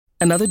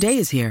Another day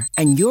is here,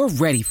 and you're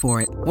ready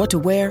for it. What to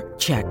wear?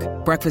 Check.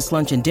 Breakfast,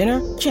 lunch, and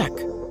dinner? Check.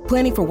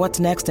 Planning for what's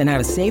next and how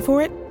to save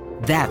for it?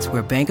 That's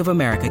where Bank of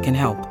America can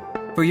help.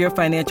 For your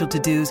financial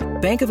to-dos,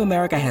 Bank of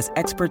America has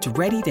experts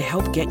ready to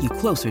help get you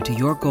closer to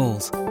your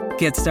goals.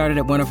 Get started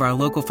at one of our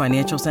local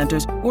financial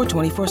centers or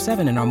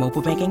 24/7 in our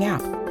mobile banking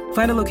app.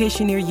 Find a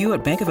location near you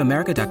at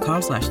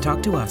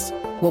bankofamerica.com/talktous.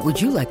 What would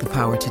you like the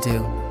power to do?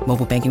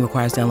 Mobile banking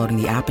requires downloading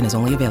the app and is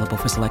only available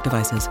for select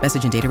devices.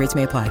 Message and data rates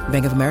may apply.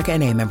 Bank of America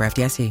N.A., member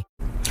FDIC.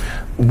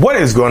 What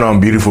is going on,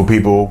 beautiful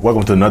people?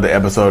 Welcome to another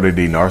episode of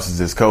the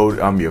Narcissist Code.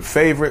 I'm your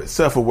favorite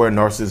self-aware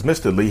narcissist,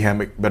 Mr. Lee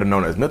Hammock, better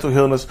known as Mental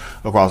Healness,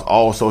 across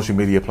all social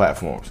media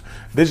platforms.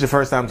 If this is your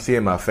first time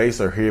seeing my face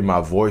or hearing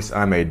my voice,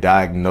 I'm a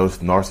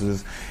diagnosed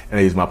narcissist, and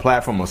I use my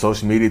platform on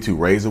social media to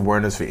raise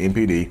awareness for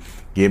NPD,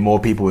 get more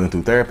people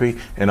into therapy,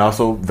 and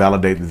also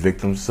validate the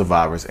victims,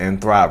 survivors, and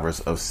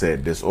thrivers of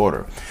said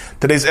disorder.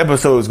 Today's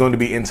episode is going to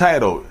be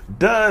entitled,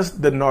 Does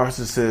the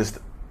Narcissist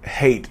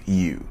Hate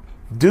You?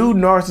 Do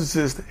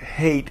narcissists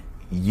hate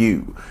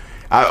you?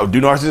 Do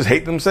narcissists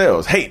hate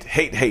themselves? Hate,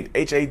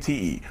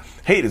 H-A-T-E.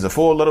 Hate is a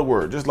 4-letter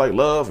word, just like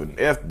love and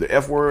the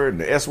F word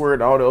and the S word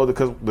and all the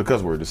other the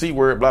cuss word, the C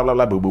word, blah, blah,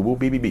 blah, boo, boo, boo,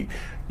 beep, beep, beep.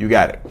 You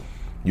got it.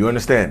 You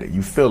understand it.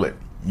 You feel it.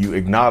 You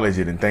acknowledge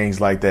it and things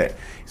like that.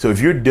 So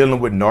if you're dealing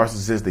with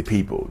narcissistic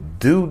people,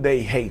 do they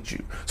hate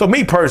you? So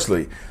me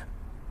personally,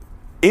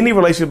 any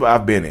relationship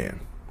I've been in,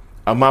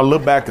 I might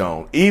look back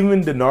on,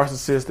 even the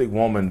narcissistic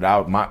woman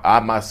that I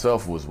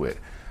myself was with,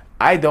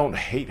 I don't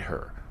hate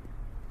her.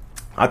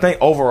 I think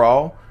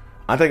overall,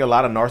 a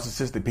lot of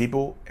narcissistic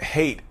people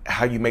hate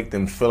how you make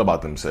them feel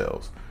about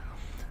themselves.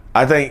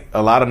 I think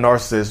a lot of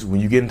narcissists,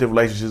 when you get into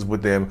relationships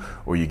with them,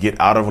 or you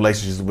get out of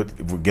relationships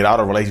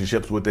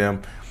with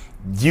them,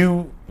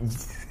 you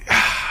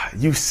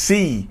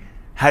see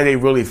how they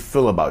really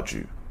feel about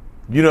you.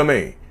 You know what I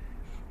mean?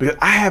 Because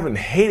I haven't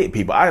hated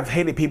people. I've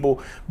hated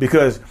people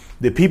because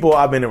the people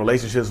I've been in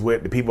relationships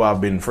with, the people I've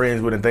been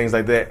friends with and things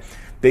like that,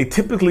 they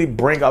typically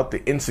bring out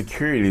the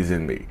insecurities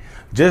in me.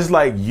 Just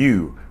like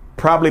you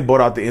probably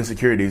brought out the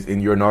insecurities in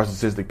your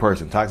narcissistic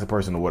person, toxic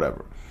person, or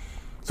whatever.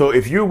 So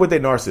if you're with a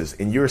narcissist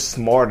and you're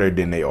smarter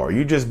than they are,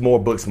 you're just more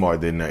book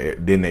smart than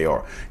they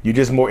are, you're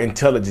just more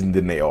intelligent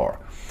than they are,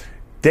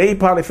 they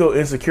probably feel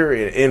insecure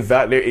and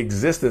their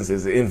existence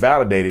is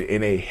invalidated,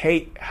 and they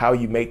hate how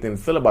you make them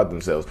feel about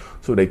themselves.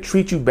 So they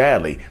treat you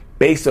badly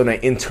based on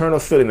an internal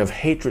feeling of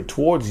hatred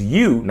towards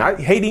you, not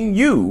hating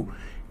you,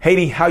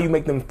 hating how you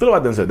make them feel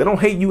about themselves. They don't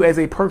hate you as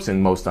a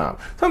person most times.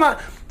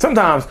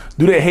 Sometimes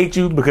do they hate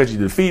you because you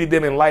defeated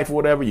them in life or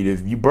whatever,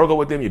 you broke up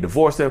with them, you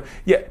divorced them.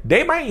 Yeah,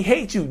 they might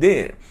hate you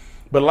then.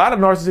 But a lot of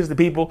narcissistic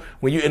people,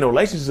 when you're in a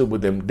relationship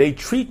with them, they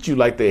treat you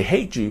like they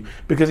hate you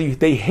because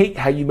they hate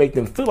how you make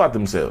them feel about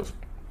themselves.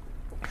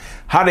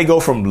 How they go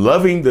from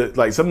loving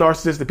some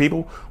narcissistic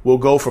people will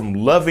go from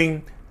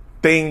loving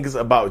things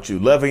about you,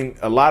 loving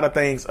a lot of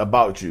things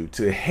about you,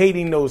 to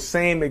hating those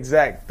same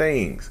exact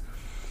things.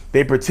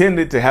 They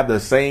pretended to have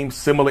the same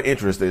similar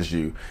interest as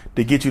you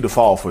to get you to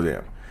fall for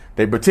them.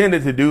 They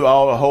pretended to do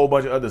a whole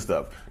bunch of other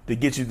stuff to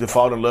get you to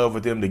fall in love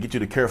with them, to get you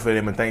to care for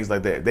them and things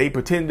like that. They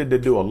pretended to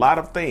do a lot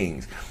of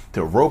things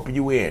to rope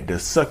you in, to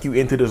suck you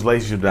into this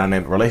relationship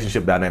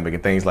dynamic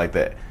and things like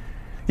that.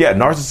 Yeah,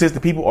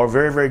 narcissistic people are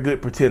very, very good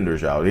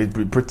pretenders, y'all.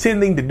 They're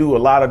pretending to do a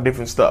lot of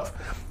different stuff.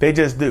 They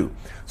just do.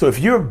 So if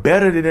you're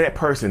better than that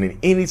person in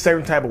any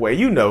certain type of way,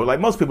 like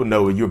most people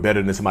know you're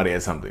better than somebody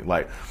at something.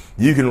 Like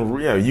you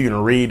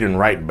can read and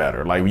write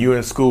better. Like when you were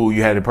in school,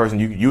 you had a person,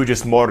 you were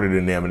just smarter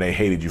than them and they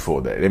hated you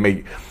for that.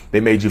 They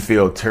made you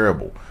feel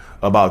terrible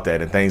about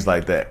that and things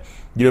like that.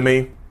 You know what I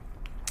mean?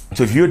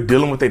 So if you're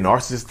dealing with a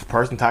narcissistic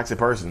person, toxic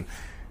person,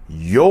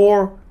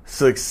 your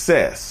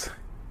success,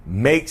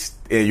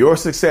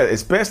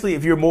 especially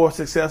if you're more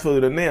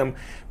successful than them,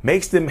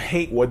 makes them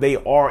hate what they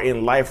are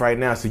in life right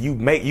now. So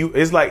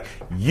it's like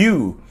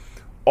you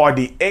are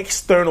the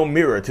external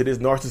mirror to this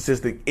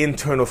narcissistic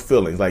internal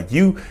feelings. Like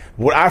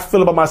what I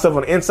feel about myself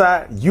on the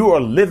inside, you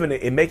are living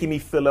it and making me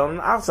feel it on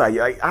the outside.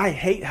 I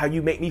hate how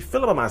you make me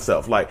feel about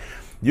myself. Like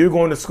you're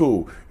going to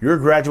school, you're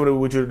graduating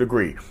with your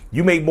degree,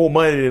 you make more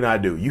money than I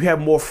do, you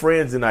have more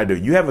friends than I do,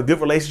 you have a good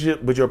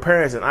relationship with your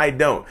parents and I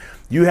don't,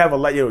 you have a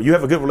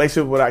good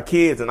relationship with our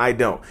kids and I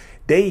don't.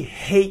 They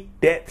hate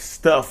that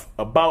stuff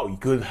about you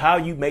because how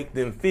you make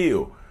them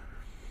feel.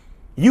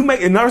 You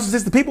make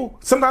narcissistic people,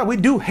 sometimes we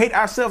do hate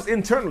ourselves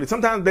internally.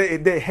 Sometimes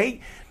they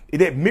hate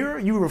that mirror,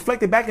 you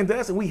reflect it back into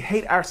us, and we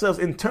hate ourselves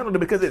internally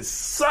because it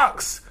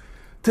sucks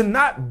to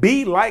not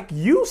be like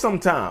you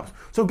sometimes.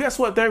 So guess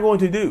what they're going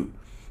to do?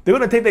 They're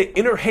going to take their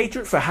inner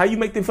hatred for how you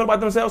make them feel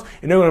about themselves,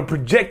 and they're going to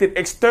project it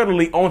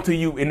externally onto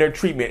you in their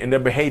treatment and their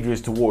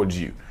behaviors towards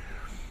you.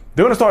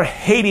 They're going to start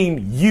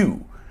hating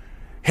you,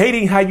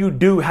 hating how you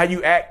do, how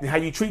you act, and how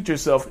you treat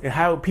yourself, and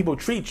how people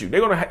treat you. They're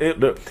going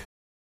to...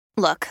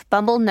 Look,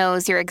 Bumble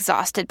knows you're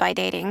exhausted by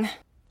dating.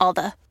 All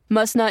the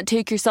must not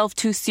take yourself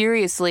too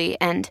seriously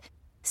and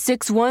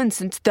 6'1"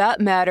 since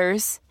that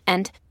matters.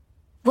 And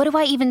what do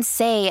I even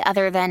say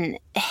other than,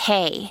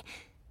 hey?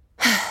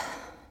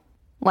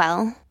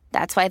 Well,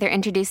 That's why they're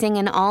introducing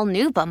an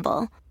all-new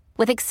Bumble,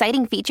 with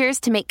exciting features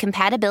to make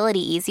compatibility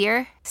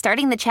easier,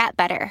 starting the chat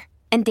better,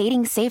 and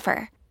dating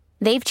safer.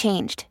 They've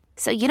changed,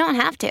 so you don't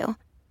have to.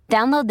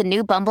 Download the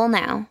new Bumble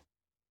now.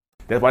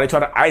 That's why they try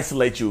to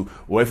isolate you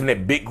away from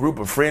that big group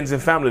of friends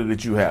and family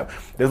that you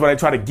have. That's why they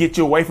try to get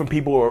you away from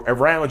people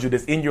around you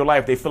that's in your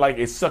life. They feel like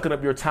it's sucking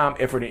up your time,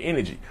 effort, and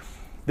energy.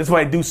 That's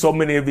why they do so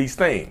many of these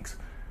things.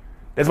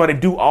 That's why they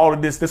do all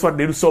of this. That's why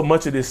they do so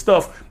much of this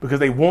stuff, because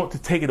they want to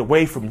take it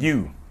away from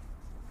you.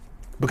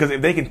 Because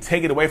if they can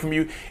take it away from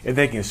you, if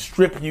they can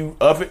strip you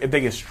of it, if they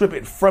can strip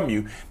it from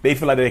you, they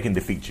feel like they can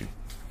defeat you.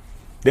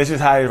 That's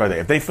just how it is right there.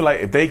 If they feel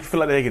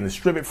like they can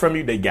strip it from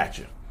you, they got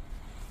you.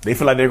 They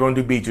feel like they're going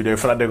to beat you. They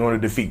feel like they're going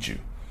to defeat you.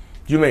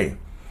 You mean?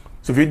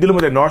 So if you're dealing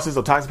with a narcissist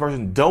or toxic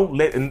person, don't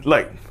let,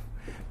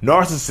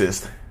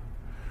 narcissists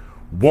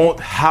want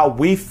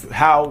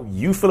how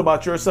you feel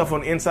about yourself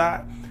on the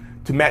inside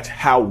to match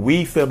how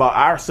we feel about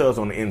ourselves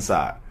on the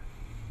inside.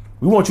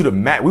 We want you to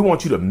match. We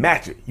want you to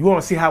match it. You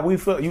want to see how we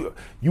feel. You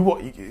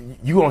want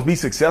to be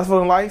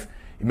successful in life.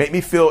 You make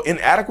me feel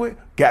inadequate.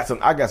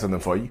 I got something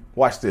for you.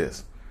 Watch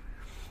this.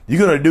 You're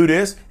going to do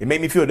this. It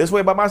make me feel this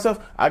way about myself.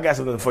 I got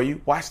something for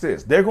you. Watch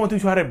this. They're going to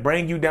try to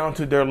bring you down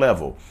to their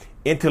level,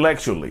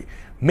 intellectually,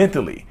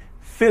 mentally,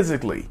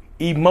 physically,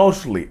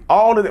 emotionally,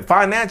 all of it,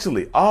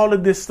 financially, all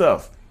of this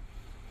stuff.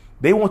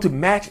 They want to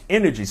match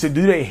energy. So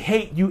do they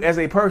hate you as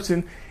a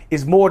person?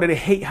 It's more that they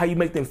hate how you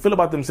make them feel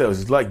about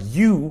themselves. It's like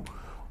you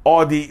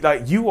are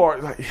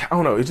I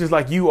don't know. It's just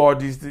like you are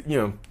these,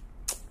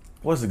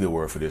 what's the good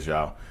word for this,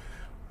 y'all?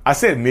 I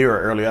said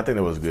mirror earlier. I think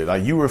that was good.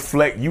 Like you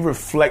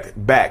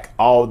reflect back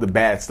all the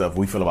bad stuff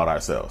we feel about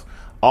ourselves,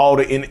 all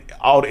the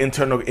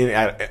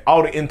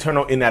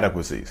internal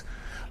inadequacies.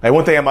 Like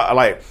one thing,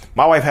 my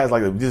wife has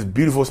like this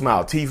beautiful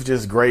smile, teeth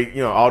just great,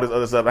 all this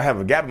other stuff. I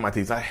have a gap in my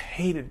teeth. So I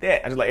hated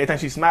that. I just every time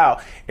she smiled,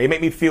 it made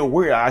me feel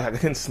weird. I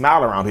couldn't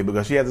smile around people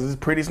because she has this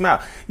pretty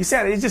smile. You see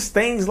how it's just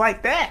things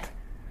like that.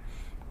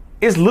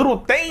 It's little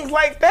things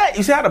like that.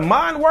 You see how the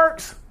mind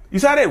works? You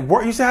see how that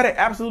works? You see how that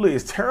absolutely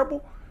is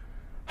terrible?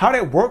 How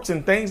that works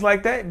and things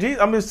like that. Jeez,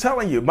 I'm just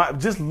telling you,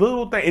 just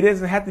little things. It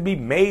doesn't have to be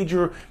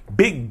major,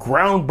 big,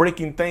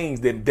 groundbreaking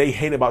things that they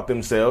hate about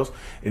themselves,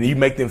 and you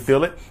make them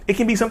feel it. It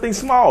can be something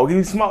small. It can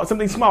be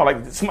something small, like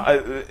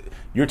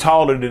you're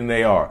taller than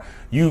they are.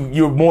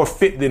 You're more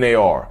fit than they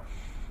are.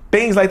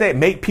 Things like that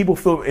make people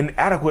feel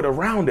inadequate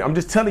around it. I'm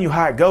just telling you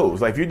how it goes.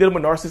 Like if you're dealing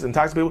with narcissists and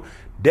toxic people,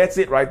 that's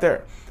it right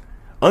there.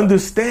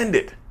 Understand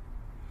it.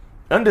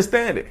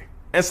 Understand it.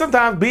 And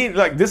sometimes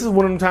this is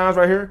one of them times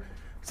right here.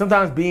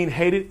 Sometimes being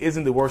hated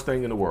isn't the worst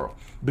thing in the world,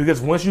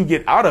 because once you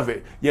get out of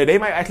it, they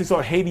might actually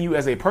start hating you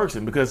as a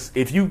person. Because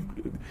if you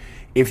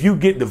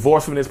get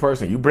divorced from this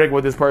person, you break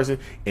with this person,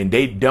 and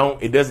it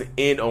doesn't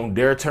end on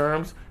their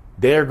terms,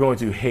 they're going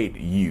to hate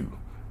you.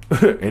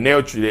 And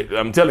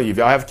I'm telling you, if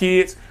y'all have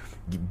kids,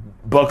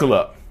 buckle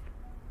up.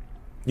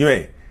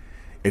 If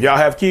y'all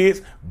have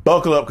kids,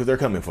 buckle up, because they're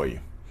coming for you.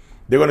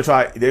 They're going to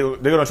try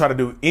to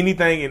do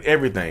anything and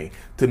everything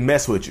to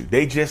mess with you.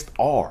 They just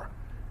are.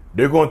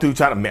 They're going to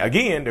try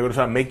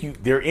to make you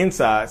their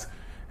insides,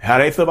 how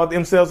they feel about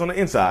themselves on the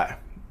inside.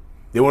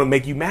 They want to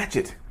make you match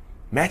it,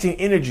 matching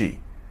energy.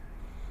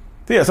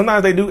 So yeah,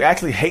 sometimes they do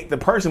actually hate the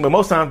person, but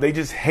most times they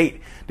just hate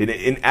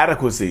the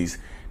inadequacies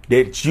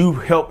that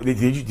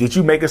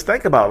you make us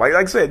think about. Like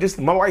I said, just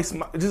my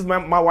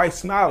wife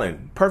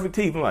smiling, perfect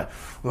teeth. I'm like,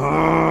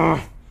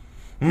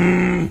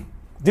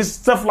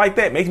 just stuff like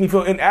that makes me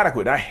feel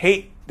inadequate. I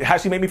hate how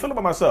she made me feel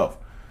about myself.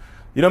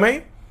 You know what I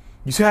mean?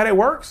 You see how that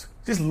works?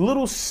 Just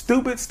little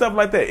stupid stuff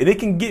like that. And it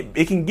can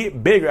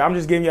get bigger. I'm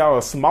just giving y'all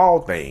a small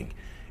thing.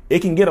 It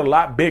can get a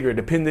lot bigger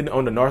depending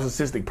on the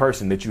narcissistic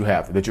person that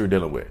you're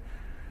dealing with.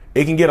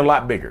 It can get a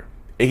lot bigger.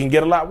 It can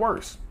get a lot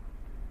worse.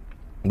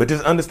 But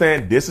just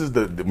understand, this is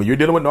when you're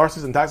dealing with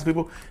narcissists and toxic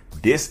people,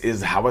 this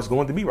is how it's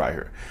going to be right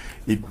here.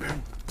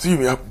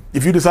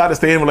 If you decide to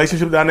stay in a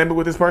relationship dynamic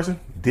with this person,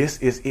 this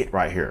is it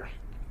right here.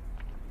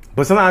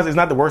 But sometimes it's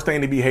not the worst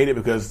thing to be hated,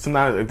 because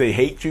sometimes if they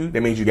hate you,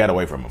 that means you got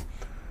away from them.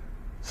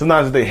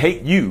 Sometimes if they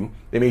hate you,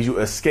 that means you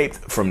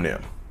escaped from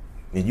them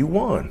and you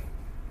won.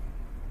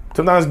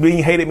 Sometimes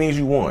being hated means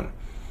you won.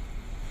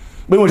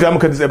 But anyway, I'm going to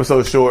cut this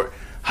episode short.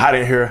 Hot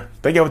in here.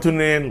 Thank you for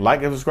tuning in.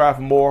 Like and subscribe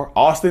for more.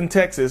 Austin,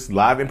 Texas,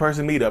 live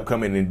in-person meetup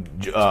coming in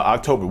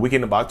October,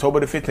 weekend of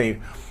October the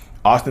 15th,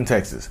 Austin,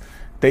 Texas.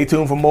 Stay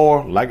tuned for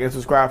more. Like and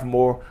subscribe for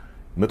more.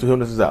 Mental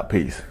Illness is out.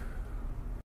 Peace.